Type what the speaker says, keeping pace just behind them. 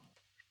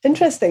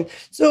Interesting.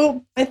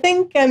 So I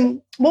think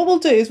what we'll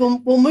do is we'll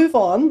move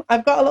on.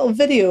 I've got a little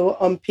video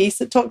on peace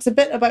that talks a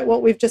bit about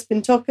what we've just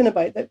been talking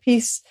about, that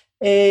peace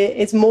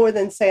is more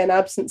than, say, an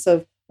absence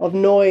of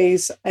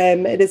noise.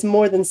 It is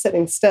more than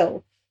sitting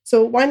still.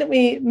 So why don't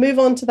we move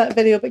on to that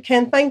video? But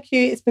Ken, thank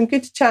you. It's been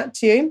good to chat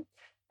to you.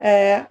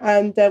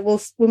 And we'll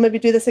maybe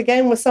do this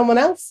again with someone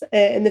else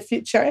in the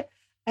future.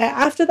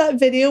 After that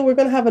video, we're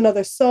going to have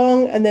another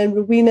song, and then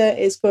Rowena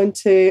is going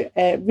to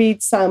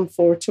read Psalm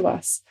 4 to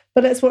us.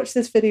 But let's watch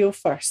this video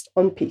first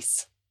on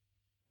peace.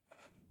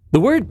 The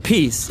word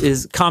peace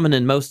is common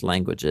in most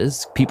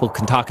languages. People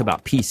can talk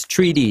about peace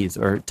treaties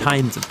or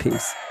times of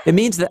peace. It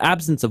means the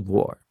absence of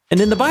war.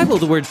 And in the Bible,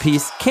 the word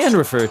peace can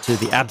refer to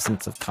the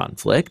absence of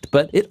conflict,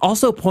 but it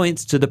also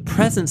points to the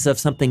presence of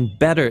something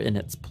better in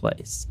its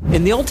place.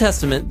 In the Old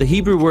Testament, the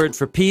Hebrew word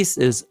for peace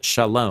is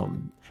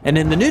shalom. And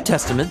in the New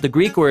Testament, the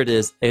Greek word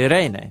is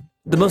eirene.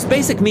 The most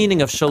basic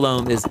meaning of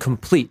shalom is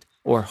complete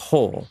or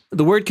whole.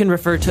 The word can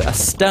refer to a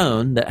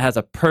stone that has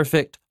a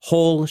perfect,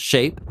 whole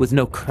shape with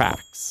no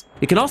cracks.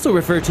 It can also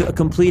refer to a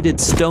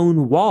completed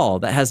stone wall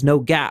that has no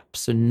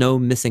gaps and no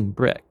missing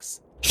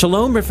bricks.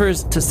 Shalom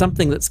refers to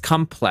something that's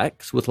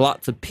complex with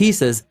lots of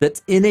pieces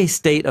that's in a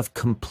state of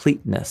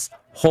completeness,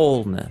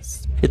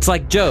 wholeness. It's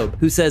like Job,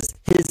 who says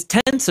his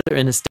tents are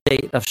in a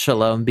state of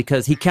shalom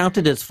because he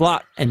counted his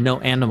flock and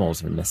no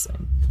animals are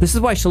missing. This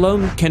is why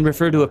shalom can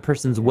refer to a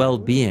person's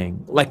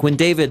well-being. Like when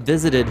David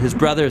visited his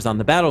brothers on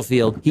the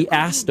battlefield, he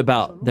asked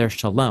about their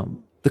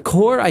shalom. The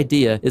core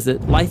idea is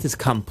that life is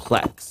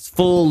complex,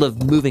 full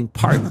of moving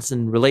parts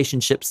and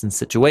relationships and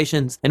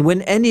situations, and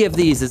when any of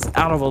these is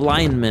out of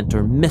alignment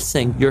or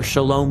missing, your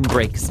shalom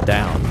breaks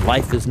down.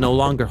 Life is no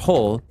longer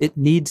whole, it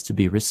needs to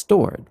be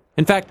restored.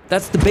 In fact,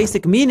 that's the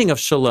basic meaning of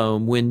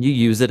shalom when you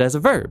use it as a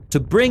verb. To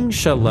bring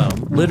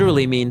shalom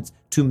literally means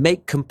to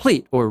make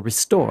complete or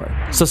restore.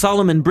 So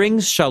Solomon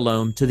brings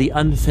shalom to the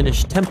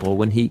unfinished temple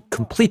when he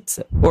completes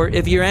it. Or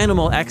if your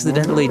animal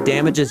accidentally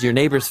damages your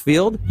neighbor's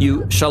field,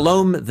 you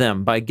shalom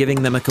them by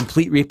giving them a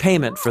complete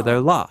repayment for their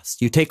loss.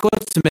 You take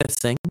what's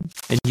missing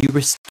and you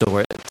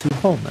restore it to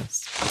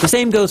wholeness. The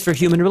same goes for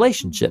human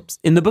relationships.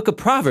 In the book of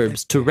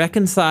Proverbs, to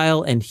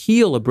reconcile and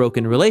heal a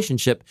broken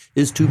relationship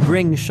is to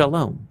bring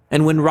shalom.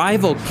 And when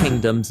rival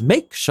kingdoms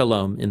make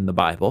shalom in the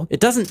Bible,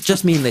 it doesn't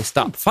just mean they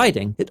stop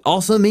fighting, it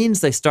also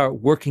means they start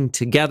working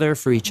together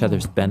for each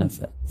other's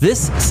benefit.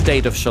 This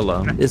state of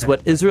shalom is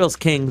what Israel's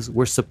kings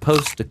were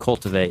supposed to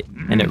cultivate,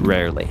 and it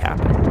rarely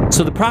happened.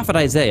 So the prophet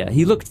Isaiah,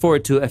 he looked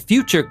forward to a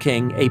future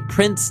king, a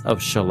prince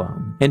of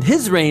shalom, and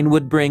his reign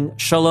would bring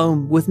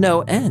shalom with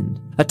no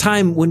end. A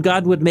time when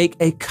God would make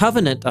a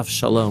covenant of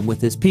shalom with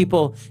his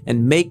people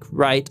and make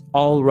right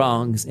all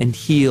wrongs and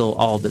heal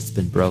all that's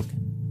been broken.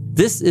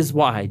 This is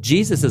why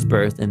Jesus'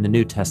 birth in the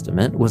New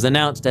Testament was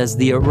announced as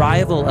the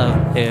arrival of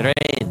eirene.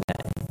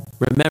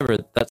 Remember,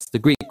 that's the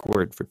Greek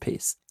word for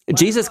peace.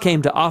 Jesus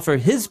came to offer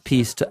his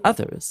peace to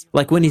others,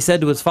 like when he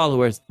said to his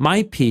followers,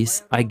 "My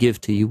peace I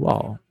give to you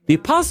all." The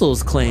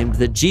apostles claimed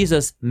that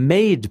Jesus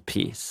made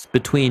peace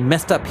between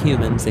messed up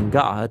humans and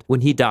God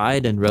when he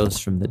died and rose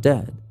from the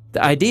dead.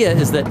 The idea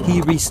is that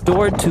he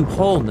restored to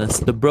wholeness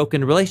the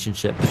broken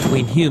relationship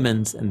between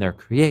humans and their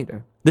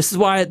creator. This is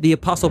why the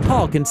Apostle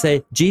Paul can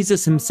say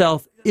Jesus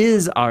himself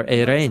is our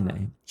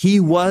eirene. He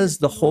was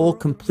the whole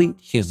complete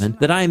human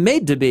that I am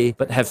made to be,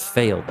 but have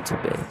failed to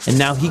be. And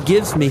now he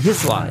gives me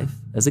his life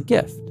as a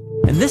gift.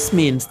 And this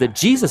means that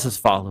Jesus'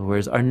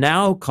 followers are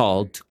now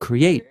called to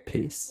create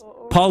peace.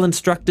 Paul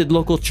instructed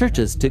local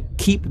churches to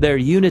keep their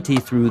unity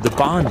through the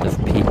bond of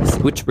peace,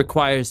 which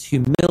requires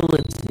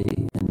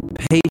humility and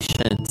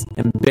patience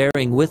and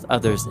bearing with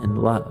others in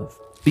love.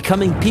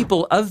 Becoming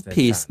people of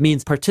peace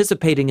means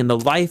participating in the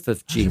life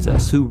of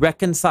Jesus, who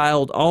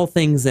reconciled all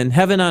things in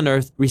heaven and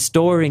earth,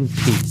 restoring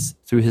peace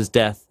through his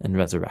death and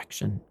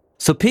resurrection.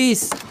 So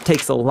peace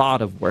takes a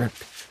lot of work,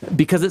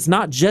 because it's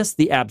not just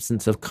the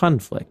absence of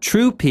conflict.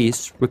 True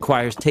peace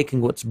requires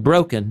taking what's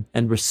broken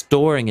and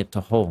restoring it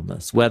to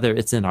wholeness, whether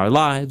it's in our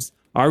lives,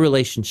 our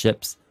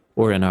relationships,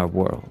 or in our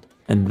world.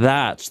 And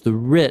that's the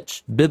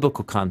rich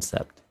biblical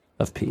concept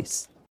of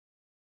peace.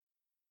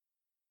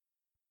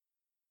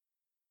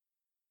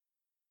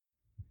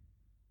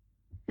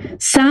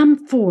 Psalm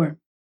 4.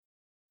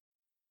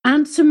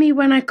 Answer me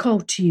when I call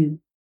to you,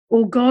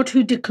 O God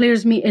who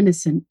declares me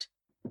innocent.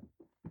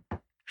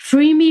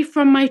 Free me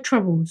from my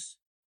troubles.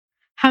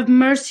 Have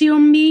mercy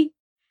on me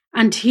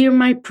and hear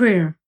my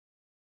prayer.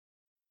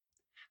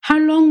 How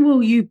long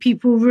will you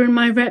people ruin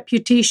my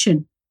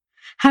reputation?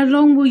 How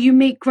long will you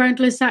make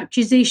groundless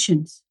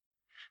accusations?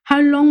 How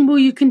long will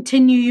you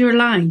continue your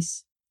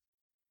lies?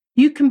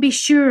 You can be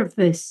sure of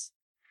this.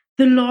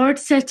 The Lord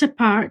set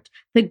apart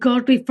the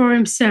godly for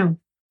himself.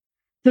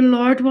 The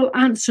Lord will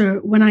answer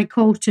when I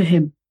call to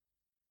him.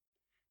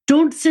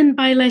 Don't sin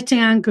by letting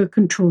anger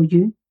control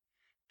you.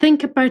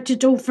 Think about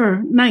it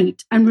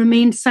overnight and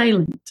remain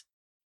silent.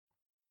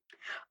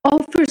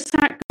 Offer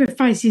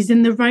sacrifices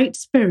in the right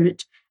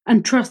spirit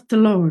and trust the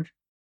Lord.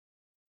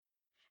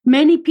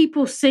 Many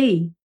people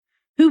say,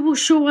 "Who will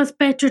show us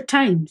better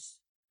times?"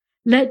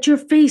 Let your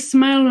face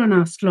smile on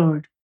us,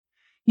 Lord.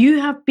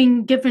 You have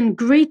been given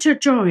greater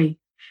joy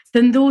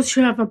than those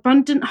who have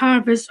abundant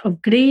harvests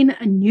of grain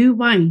and new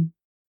wine.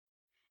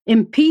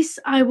 In peace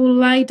I will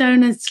lie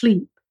down and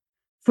sleep,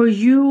 for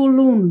you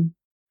alone,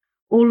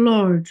 O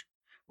Lord,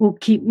 will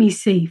keep me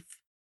safe.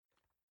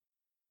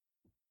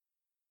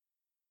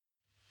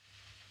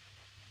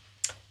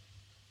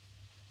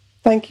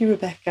 Thank you,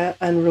 Rebecca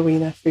and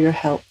Rowena, for your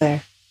help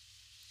there.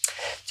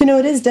 Do you know,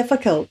 it is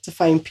difficult to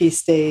find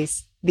peace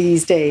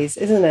these days,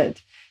 isn't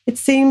it? It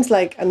seems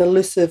like an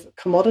elusive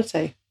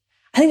commodity.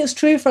 I think it's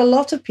true for a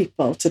lot of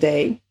people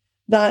today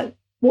that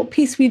what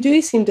peace we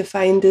do seem to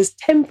find is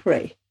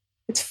temporary.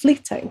 It's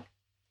fleeting.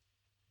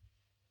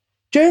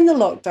 During the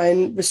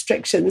lockdown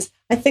restrictions,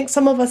 I think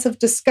some of us have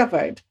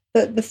discovered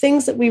that the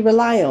things that we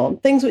rely on,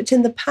 things which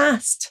in the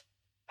past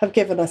have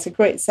given us a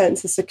great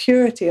sense of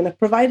security and have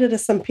provided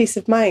us some peace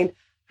of mind,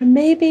 are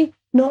maybe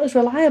not as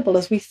reliable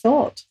as we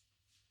thought.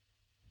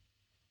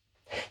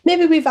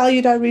 Maybe we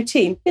valued our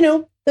routine,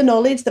 the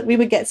knowledge that we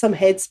would get some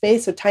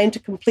headspace or time to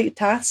complete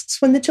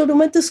tasks when the children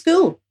went to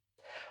school.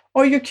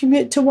 Or your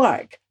commute to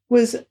work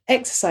was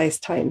exercise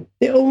time,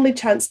 the only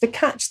chance to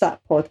catch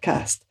that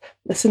podcast,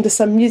 listen to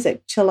some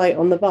music, chill out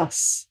on the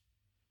bus.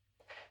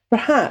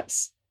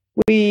 Perhaps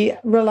we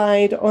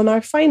relied on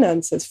our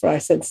finances for our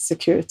sense of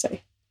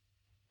security.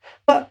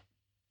 But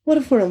what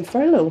if we're on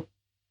furlough?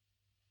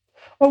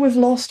 Or we've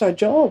lost our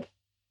job?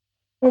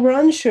 Or we're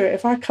unsure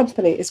if our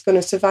company is going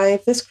to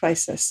survive this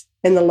crisis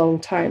in the long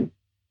term?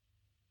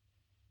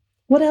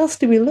 What else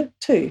do we look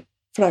to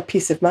for our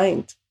peace of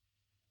mind?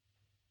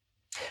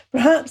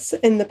 Perhaps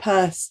in the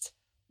past,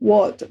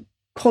 what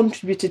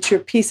contributed to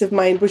your peace of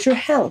mind was your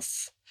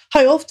health.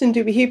 How often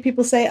do we hear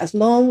people say, as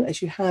long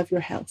as you have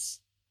your health?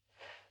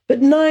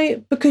 But now,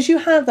 because you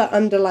have that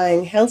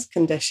underlying health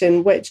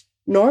condition, which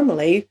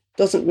normally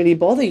doesn't really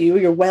bother you,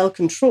 you're well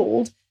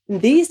controlled, in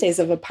these days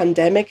of a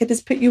pandemic, it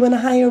has put you in a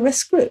higher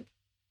risk group.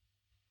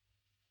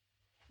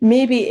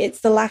 Maybe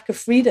it's the lack of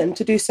freedom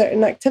to do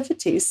certain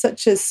activities,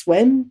 such as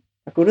swim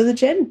or go to the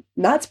gym.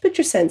 And that's put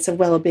your sense of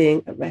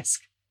well-being at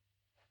risk.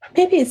 Or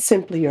maybe it's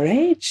simply your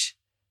age.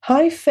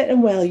 How fit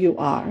and well you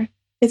are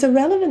is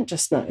irrelevant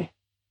just now.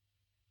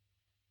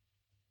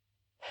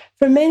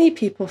 For many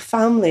people,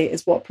 family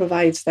is what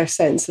provides their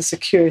sense of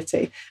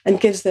security and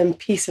gives them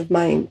peace of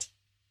mind.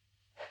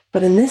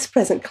 But in this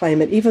present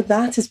climate, even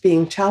that is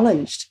being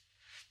challenged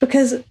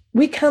because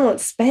we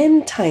cannot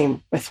spend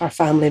time with our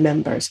family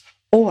members,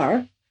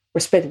 or we're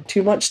spending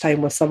too much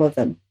time with some of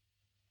them.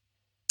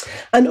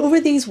 And over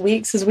these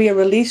weeks, as we are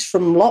released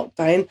from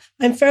lockdown,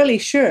 I'm fairly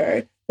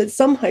sure that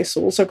some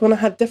households are going to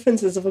have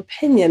differences of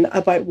opinion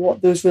about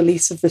what those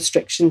release of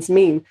restrictions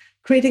mean,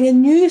 creating a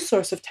new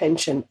source of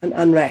tension and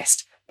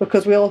unrest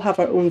because we all have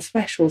our own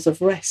thresholds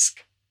of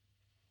risk.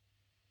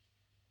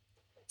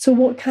 So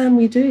what can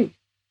we do?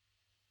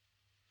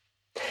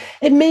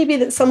 It may be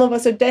that some of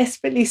us are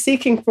desperately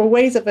seeking for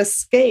ways of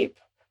escape,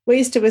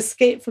 ways to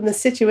escape from the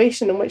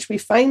situation in which we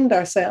find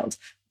ourselves.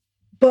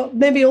 But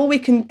maybe all we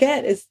can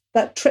get is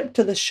that trip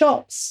to the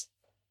shops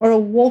or a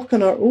walk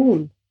on our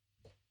own,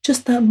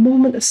 just that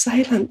moment of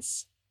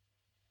silence.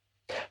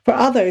 For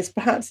others,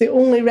 perhaps the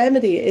only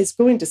remedy is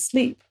going to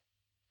sleep,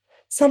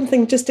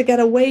 something just to get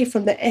away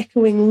from the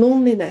echoing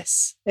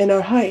loneliness in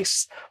our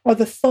house or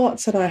the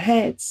thoughts in our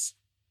heads.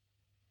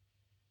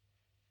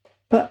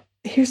 But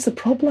here's the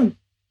problem.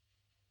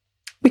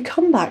 We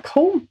come back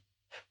home.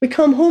 We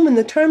come home and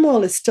the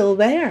turmoil is still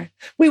there.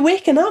 We're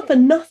waking up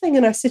and nothing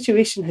in our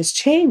situation has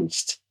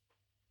changed.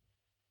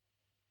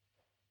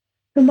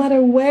 No matter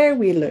where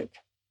we look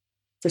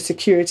for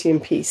security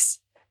and peace,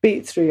 be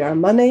it through our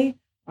money,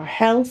 our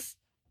health,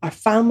 our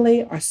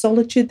family, our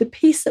solitude, the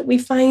peace that we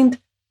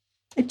find,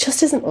 it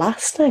just isn't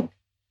lasting.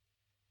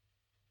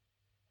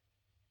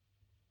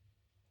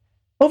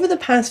 Over the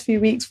past few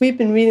weeks, we've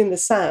been reading the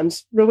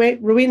Psalms.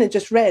 Rowena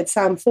just read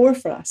Psalm 4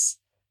 for us.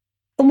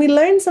 And we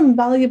learned some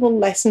valuable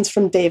lessons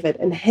from David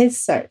in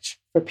his search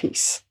for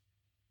peace.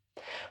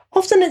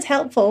 Often it's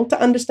helpful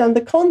to understand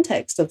the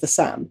context of the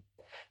psalm,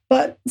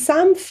 but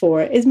Psalm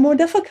 4 is more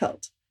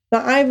difficult. Now,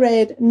 I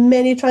read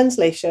many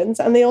translations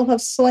and they all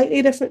have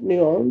slightly different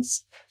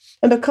nuance.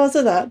 And because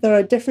of that, there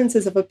are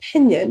differences of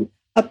opinion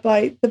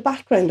about the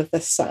background of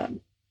this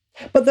psalm.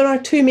 But there are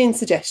two main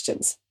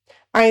suggestions.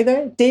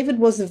 Either David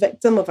was the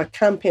victim of a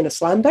campaign of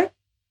slander,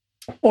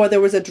 or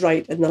there was a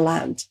drought in the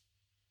land.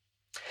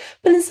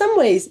 But in some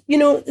ways,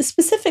 the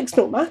specifics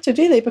don't matter,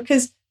 do they?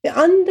 Because the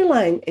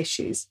underlying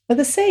issues are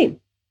the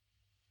same.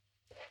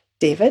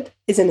 David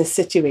is in a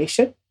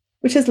situation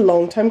which has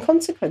long-term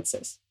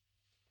consequences.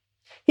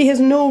 He has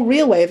no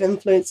real way of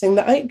influencing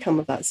the outcome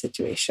of that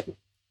situation.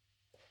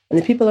 And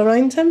the people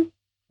around him,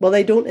 well,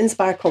 they don't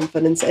inspire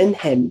confidence in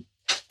him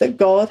that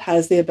God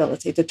has the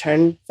ability to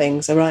turn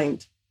things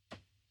around.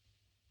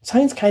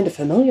 Sounds kind of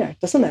familiar,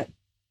 doesn't it?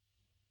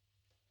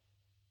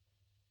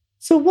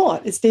 So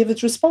what is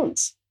David's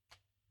response?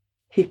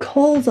 He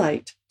calls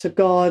out to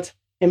God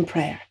in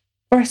prayer.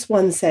 Verse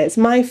 1 says,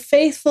 "My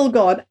faithful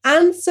God,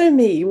 answer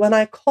me when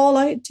I call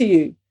out to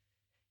you.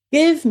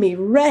 Give me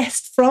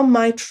rest from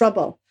my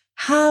trouble.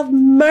 Have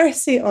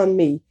mercy on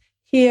me.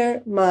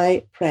 hear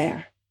my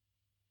prayer.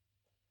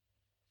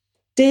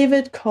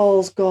 David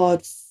calls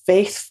God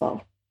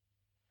faithful.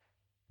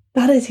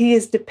 That is, he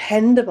is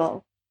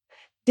dependable.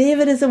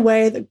 David is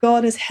aware that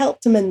God has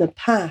helped him in the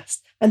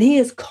past, and he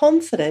is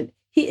confident,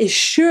 he is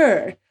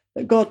sure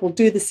that God will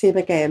do the same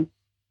again.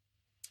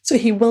 So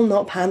he will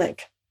not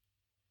panic.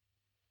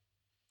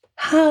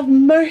 Have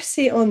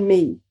mercy on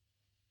me.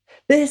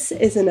 This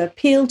is an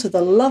appeal to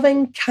the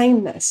loving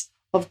kindness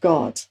of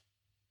God.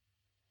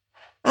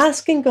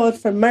 Asking God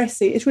for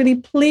mercy is really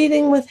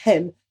pleading with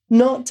him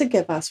not to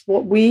give us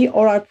what we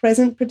or our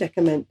present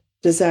predicament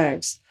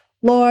deserves.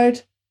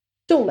 Lord,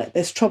 don't let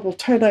this trouble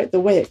turn out the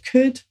way it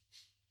could.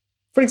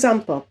 For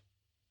example,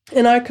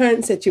 in our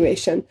current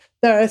situation,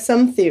 there are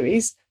some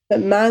theories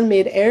that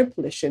man-made air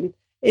pollution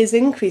is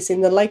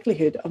increasing the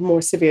likelihood of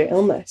more severe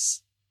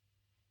illness.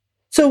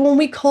 So when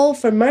we call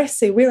for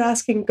mercy, we're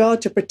asking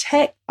God to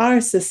protect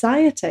our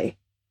society.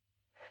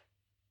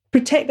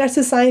 Protect our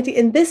society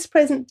in this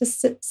present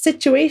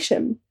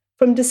situation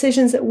from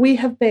decisions that we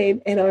have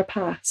made in our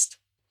past.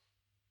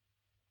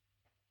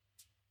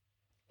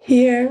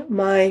 Hear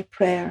my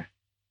prayer.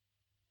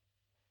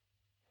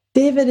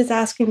 David is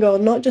asking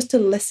God not just to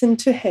listen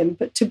to him,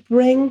 but to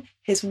bring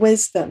his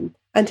wisdom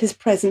and his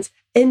presence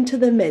into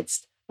the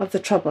midst of the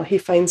trouble he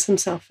finds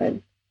himself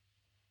in.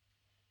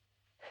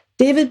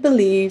 David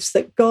believes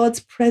that God's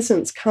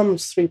presence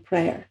comes through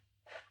prayer,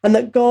 and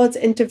that God's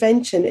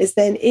intervention is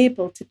then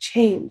able to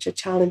change a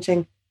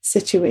challenging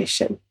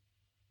situation.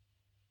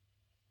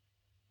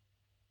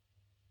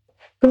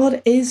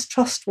 God is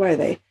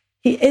trustworthy,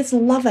 he is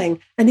loving,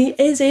 and he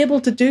is able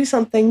to do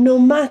something no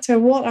matter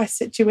what our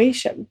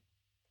situation.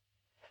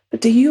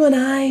 But do you and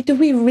I, do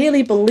we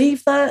really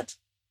believe that?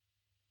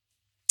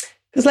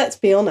 Because let's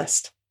be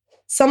honest,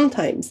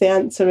 sometimes the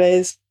answer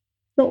is,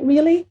 not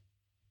really.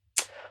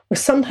 Or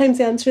sometimes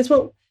the answer is,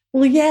 well,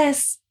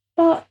 yes,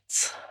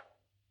 but...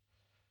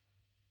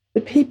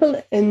 The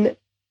people in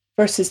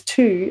verses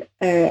 2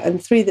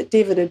 and 3 that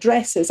David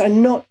addresses are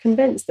not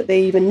convinced that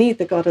they even need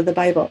the God of the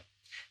Bible.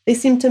 They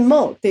seem to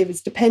mock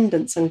David's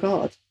dependence on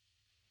God.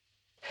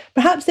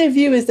 Perhaps their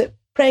view is that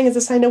praying is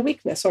a sign of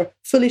weakness or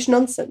foolish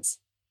nonsense.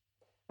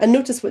 And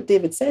notice what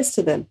David says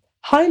to them.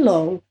 How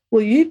long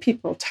will you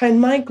people turn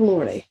my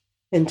glory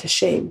into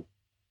shame?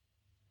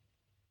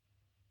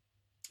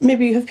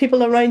 Maybe you have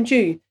people around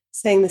you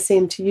saying the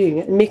same to you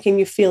and making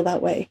you feel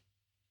that way.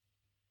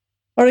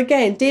 Or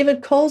again,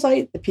 David calls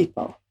out the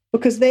people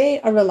because they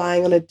are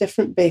relying on a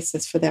different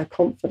basis for their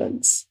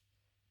confidence.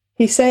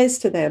 He says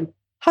to them,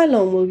 how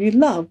long will you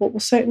love what will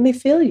certainly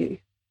fail you?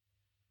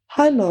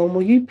 How long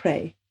will you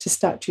pray to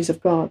statues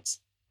of gods?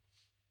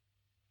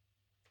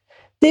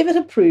 David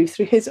had proved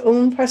through his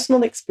own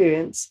personal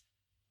experience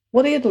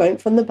what he had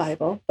learned from the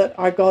Bible, that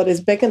our God is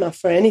big enough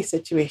for any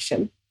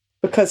situation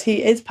because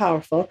he is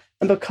powerful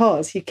and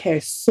because he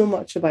cares so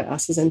much about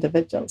us as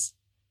individuals.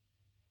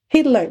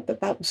 He'd learned that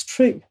that was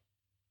true.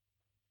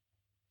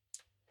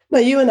 Now,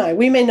 you and I,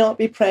 we may not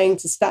be praying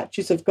to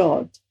statues of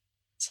God,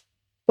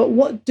 but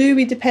what do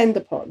we depend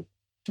upon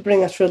to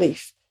bring us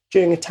relief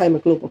during a time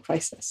of global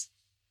crisis?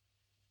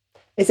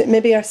 Is it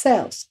maybe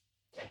ourselves?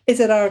 Is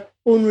it our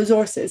own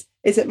resources?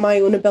 Is it my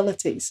own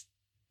abilities?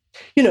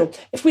 You know,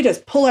 if we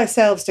just pull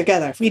ourselves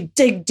together, if we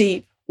dig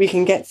deep, we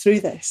can get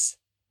through this.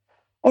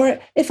 Or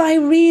if I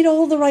read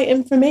all the right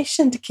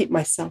information to keep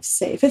myself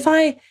safe, if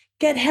I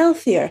get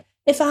healthier,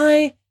 if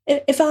I,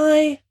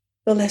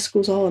 the list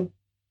goes on.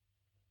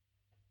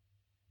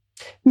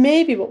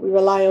 Maybe what we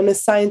rely on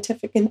is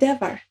scientific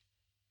endeavour.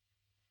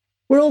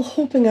 We're all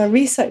hoping our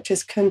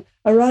researchers can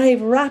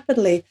arrive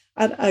rapidly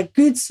at a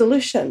good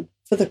solution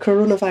for the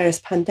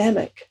coronavirus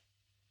pandemic.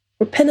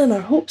 We're pinning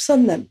our hopes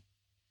on them.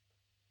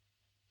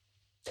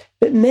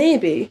 But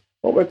maybe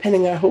what we're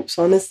pinning our hopes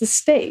on is the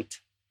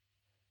state.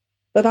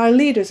 That our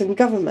leaders in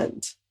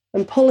government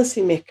and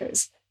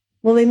policymakers,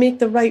 will they make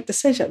the right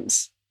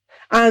decisions?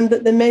 And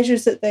that the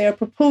measures that they are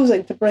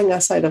proposing to bring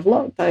us out of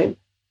lockdown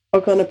are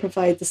going to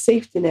provide the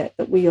safety net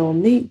that we all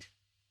need.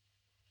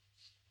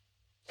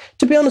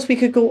 To be honest, we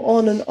could go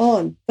on and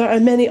on. There are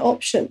many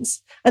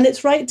options. And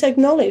it's right to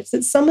acknowledge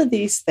that some of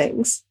these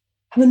things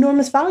have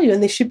enormous value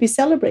and they should be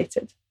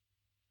celebrated.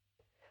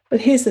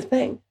 But here's the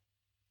thing.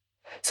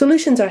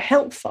 Solutions are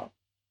helpful,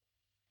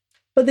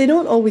 but they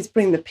don't always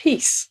bring the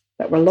peace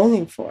that we're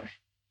longing for.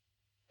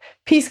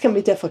 Peace can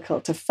be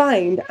difficult to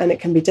find and it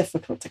can be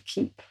difficult to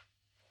keep.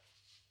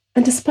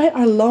 And despite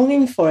our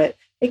longing for it,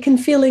 it can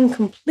feel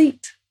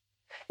incomplete.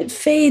 It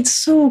fades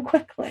so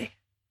quickly.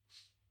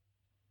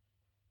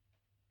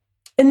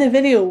 In the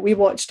video we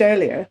watched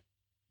earlier,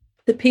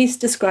 the peace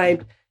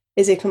described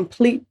is a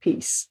complete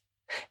peace.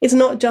 It's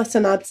not just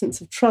an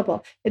absence of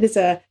trouble. It is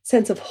a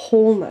sense of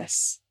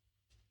wholeness.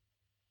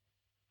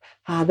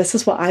 This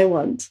is what I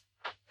want.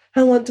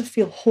 I want to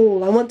feel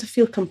whole. I want to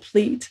feel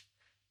complete.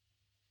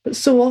 But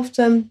so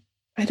often,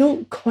 I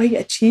don't quite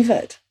achieve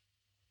it.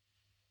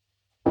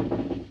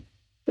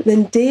 But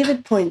then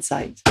David points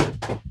out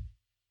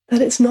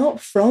that it's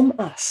not from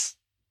us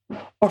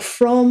or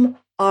from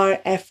our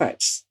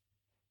efforts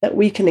that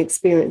we can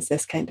experience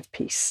this kind of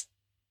peace.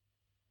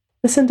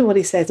 Listen to what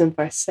he says in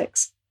verse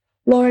 6.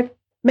 Lord,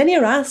 many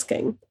are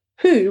asking,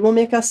 who will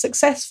make us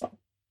successful?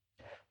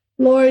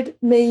 Lord,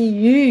 may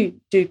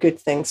you do good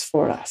things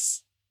for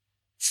us.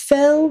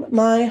 Fill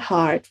my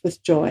heart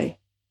with joy.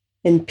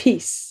 In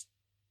peace,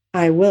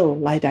 I will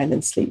lie down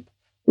and sleep.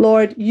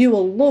 Lord, you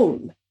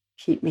alone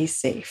keep me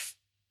safe.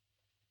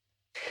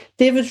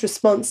 David's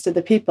response to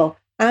the people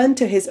and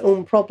to his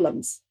own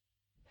problems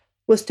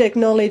was to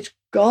acknowledge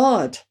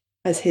God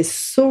as his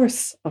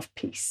source of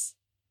peace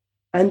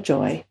and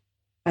joy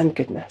and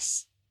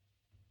goodness.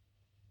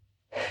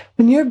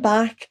 When your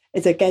back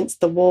is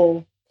against the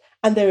wall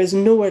and there is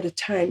nowhere to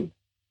turn,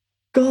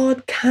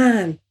 God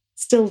can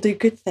still do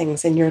good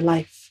things in your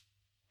life.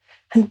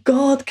 And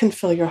God can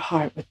fill your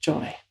heart with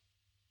joy.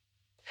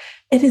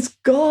 It is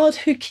God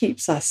who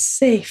keeps us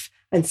safe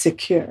and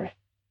secure.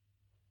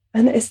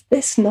 And it is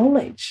this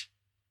knowledge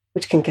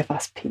which can give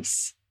us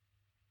peace.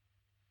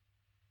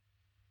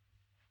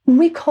 When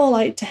we call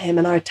out to him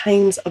in our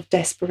times of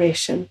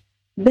desperation,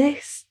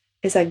 this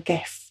is a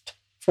gift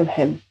from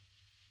him.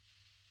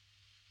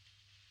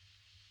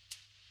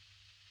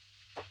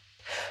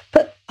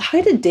 But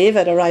how did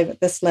David arrive at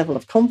this level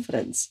of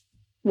confidence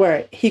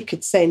where he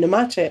could say, no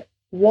matter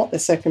what the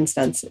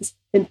circumstances,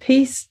 in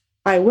peace,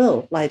 I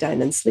will lie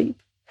down and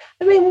sleep?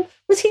 I mean,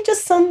 was he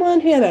just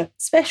someone who had a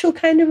special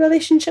kind of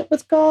relationship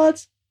with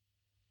God?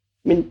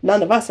 I mean,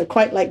 none of us are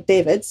quite like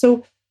David,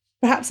 so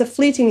perhaps a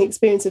fleeting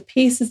experience of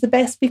peace is the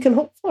best we can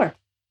hope for.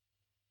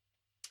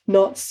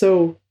 Not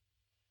so.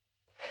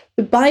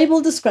 The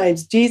Bible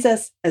describes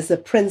Jesus as the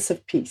Prince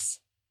of Peace.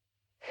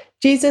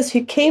 Jesus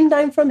who came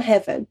down from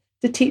heaven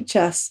to teach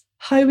us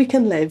how we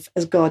can live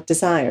as God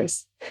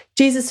desires.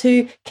 Jesus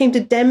who came to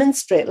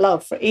demonstrate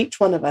love for each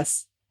one of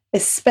us,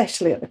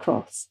 especially at the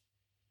cross.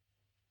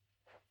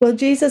 Well,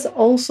 Jesus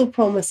also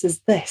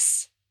promises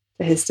this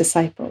to his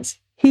disciples.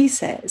 He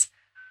says,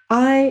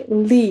 I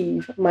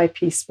leave my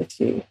peace with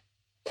you.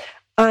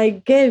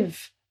 I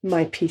give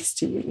my peace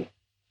to you.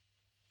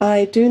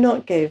 I do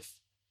not give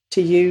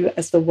to you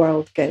as the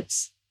world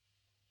gives.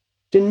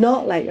 Do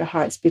not let your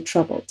hearts be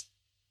troubled,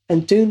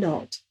 and do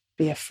not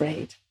be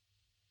afraid.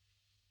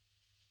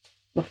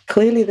 Well,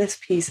 clearly this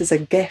peace is a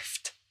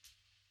gift.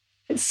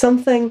 It's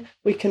something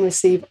we can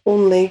receive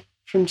only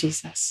from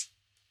Jesus.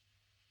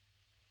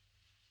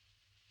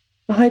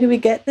 Well, how do we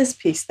get this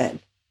peace then?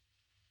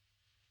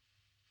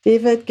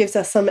 David gives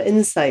us some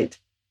insight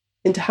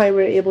into how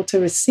we're able to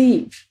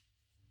receive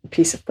the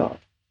peace of God.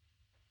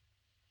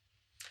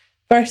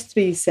 Verse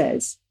 3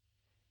 says,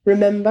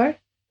 remember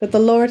that the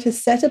Lord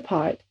has set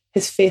apart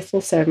his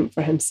faithful servant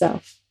for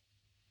himself.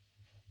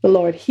 The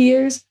Lord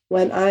hears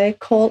when I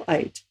call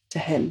out to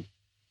him.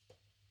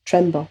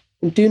 Tremble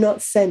and do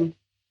not sin.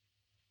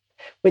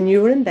 When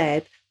you are in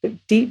bed, look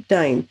deep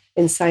down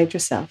inside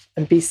yourself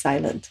and be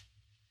silent.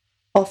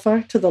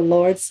 Offer to the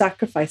Lord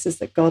sacrifices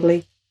that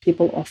godly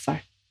people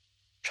offer.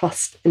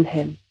 Trust in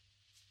him.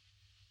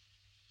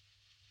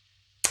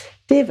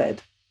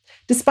 David,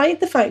 despite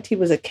the fact he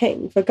was a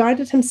king,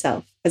 regarded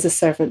himself as a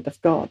servant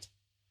of God.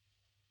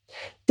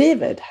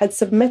 David had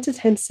submitted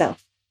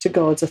himself to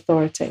God's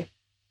authority.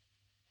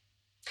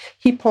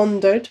 He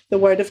pondered the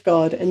word of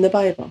God in the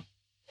Bible.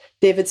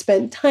 David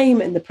spent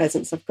time in the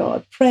presence of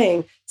God,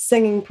 praying,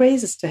 singing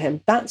praises to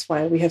him. That's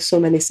why we have so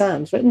many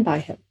psalms written by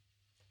him.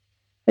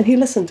 And he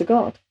listened to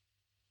God.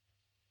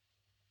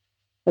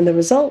 And the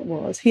result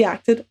was he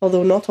acted,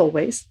 although not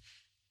always,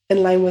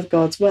 in line with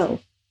God's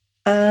will,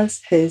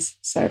 as his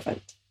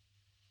servant.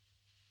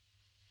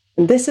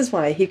 And this is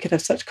why he could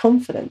have such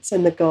confidence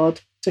in the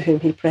God to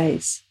whom he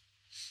prays.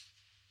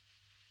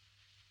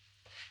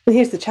 And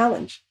here's the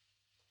challenge.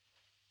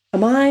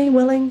 Am I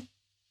willing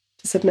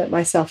to submit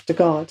myself to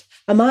God?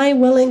 Am I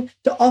willing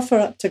to offer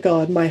up to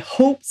God my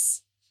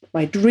hopes,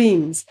 my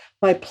dreams,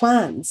 my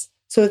plans,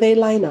 so they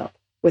line up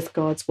with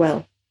God's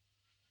will?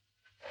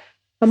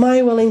 Am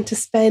I willing to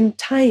spend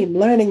time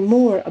learning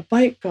more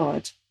about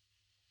God,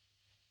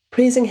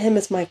 praising him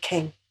as my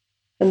King,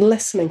 and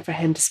listening for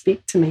him to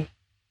speak to me?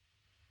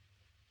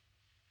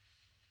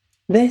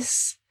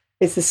 This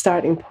is the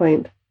starting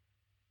point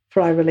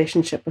for our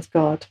relationship with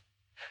God.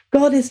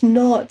 God is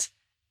not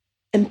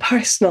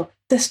impersonal,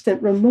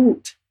 distant,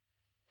 remote.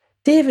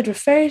 David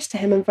refers to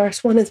him in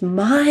verse 1 as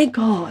my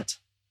God.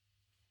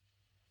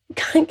 You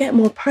can't get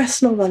more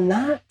personal than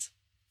that.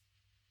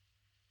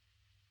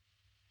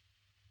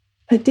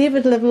 Now,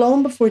 David lived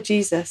long before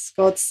Jesus,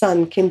 God's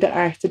Son, came to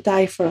earth to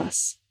die for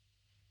us.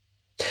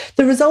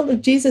 The result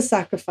of Jesus'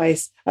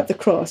 sacrifice at the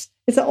cross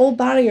is that all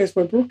barriers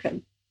were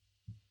broken.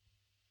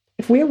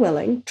 If we're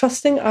willing,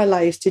 trusting our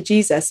lives to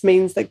Jesus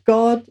means that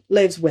God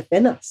lives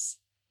within us.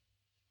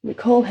 We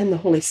call him the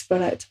Holy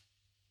Spirit.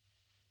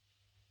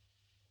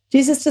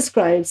 Jesus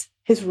describes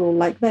his role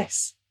like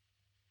this.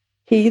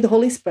 He, the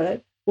Holy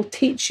Spirit, will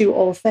teach you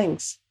all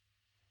things.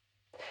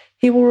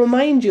 He will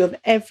remind you of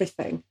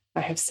everything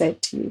I have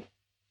said to you.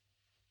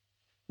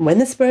 And when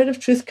the Spirit of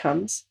truth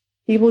comes,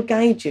 he will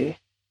guide you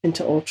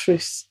into all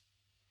truths.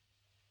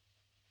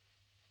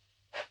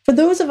 For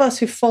those of us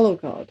who follow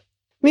God,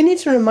 we need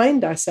to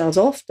remind ourselves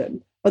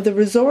often or the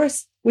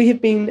resource we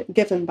have been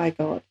given by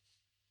God.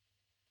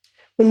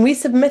 When we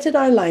submitted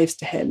our lives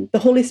to him, the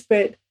Holy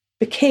Spirit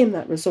became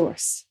that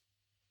resource.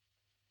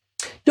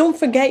 Don't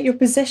forget your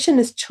position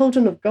as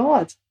children of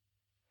God.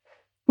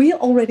 We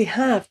already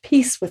have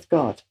peace with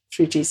God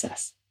through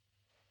Jesus.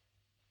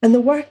 And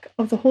the work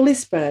of the Holy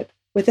Spirit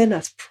within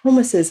us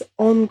promises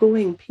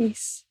ongoing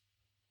peace.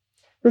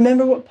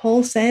 Remember what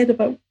Paul said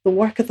about the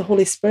work of the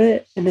Holy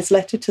Spirit in his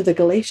letter to the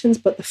Galatians,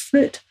 but the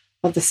fruit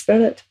of the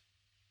Spirit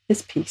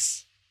is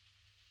peace.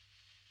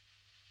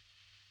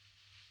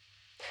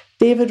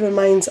 David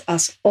reminds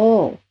us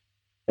all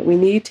that we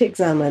need to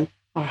examine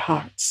our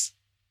hearts.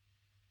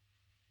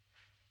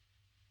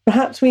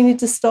 Perhaps we need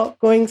to stop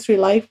going through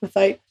life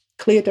without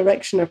clear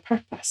direction or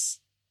purpose.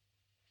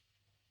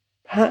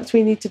 Perhaps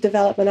we need to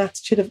develop an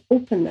attitude of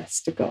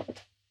openness to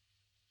God.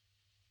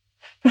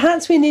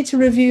 Perhaps we need to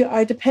review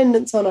our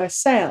dependence on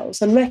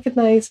ourselves and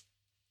recognize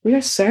we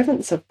are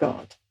servants of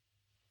God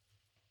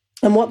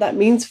and what that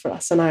means for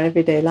us in our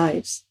everyday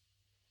lives.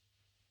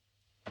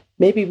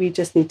 Maybe we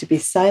just need to be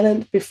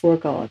silent before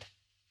God,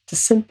 to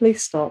simply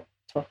stop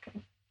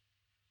talking.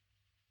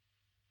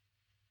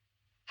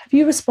 Have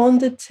you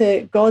responded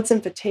to God's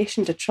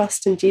invitation to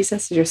trust in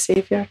Jesus as your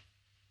Saviour?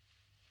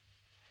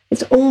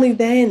 It's only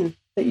then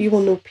that you will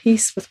know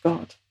peace with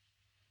God,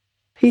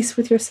 peace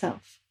with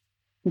yourself,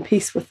 and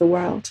peace with the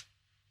world.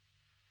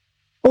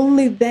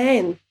 Only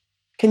then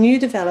can you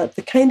develop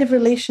the kind of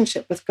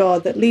relationship with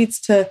God that leads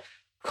to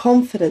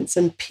confidence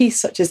and peace,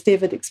 such as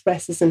David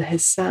expresses in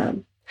his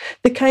psalm.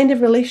 The kind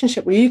of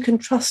relationship where you can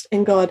trust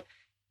in God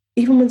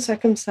even when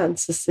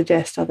circumstances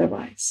suggest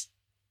otherwise.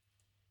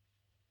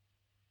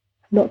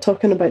 I'm not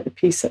talking about the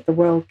peace that the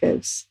world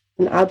gives.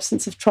 An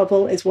absence of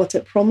trouble is what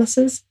it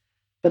promises,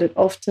 but it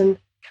often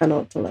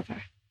cannot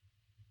deliver.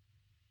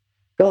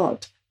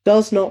 God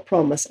does not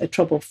promise a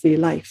trouble-free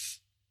life.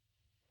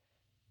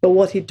 But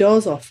what he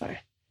does offer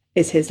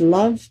is his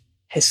love,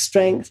 his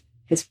strength,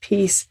 his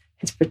peace,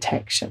 his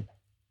protection,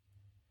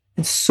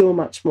 and so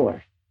much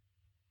more,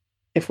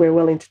 if we're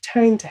willing to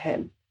turn to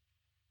him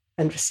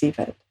and receive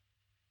it.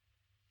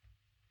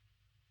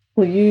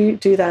 Will you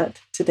do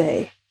that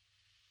today?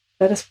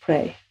 Let us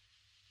pray.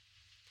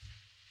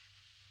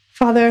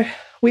 Father,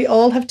 we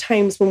all have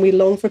times when we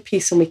long for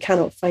peace and we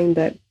cannot find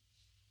it.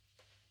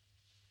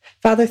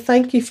 Father,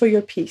 thank you for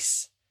your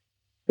peace,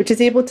 which is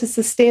able to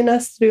sustain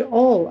us through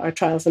all our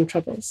trials and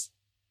troubles.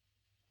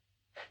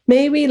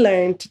 May we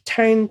learn to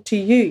turn to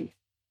you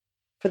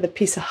for the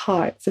peace of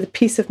heart, for the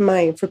peace of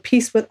mind, for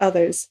peace with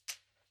others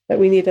that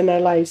we need in our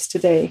lives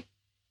today.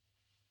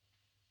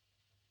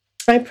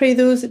 I pray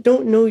those that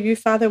don't know you,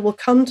 Father, will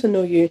come to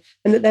know you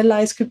and that their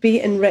lives could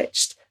be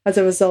enriched as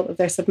a result of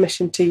their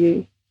submission to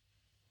you.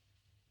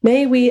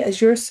 May we,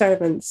 as your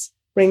servants,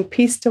 bring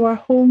peace to our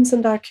homes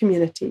and our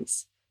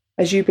communities,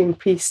 as you bring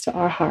peace to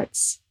our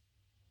hearts.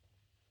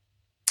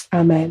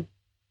 Amen.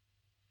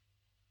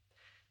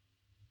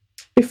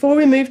 Before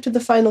we move to the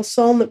final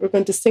psalm that we're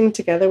going to sing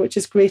together, which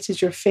is Great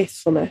is Your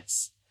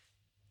Faithfulness,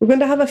 we're going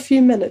to have a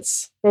few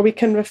minutes where we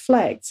can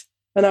reflect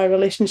on our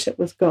relationship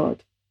with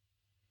God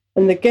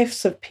and the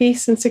gifts of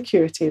peace and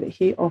security that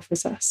he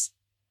offers us.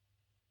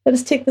 Let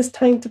us take this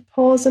time to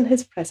pause in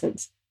his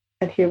presence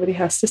and hear what he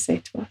has to say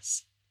to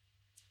us.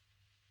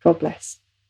 God bless.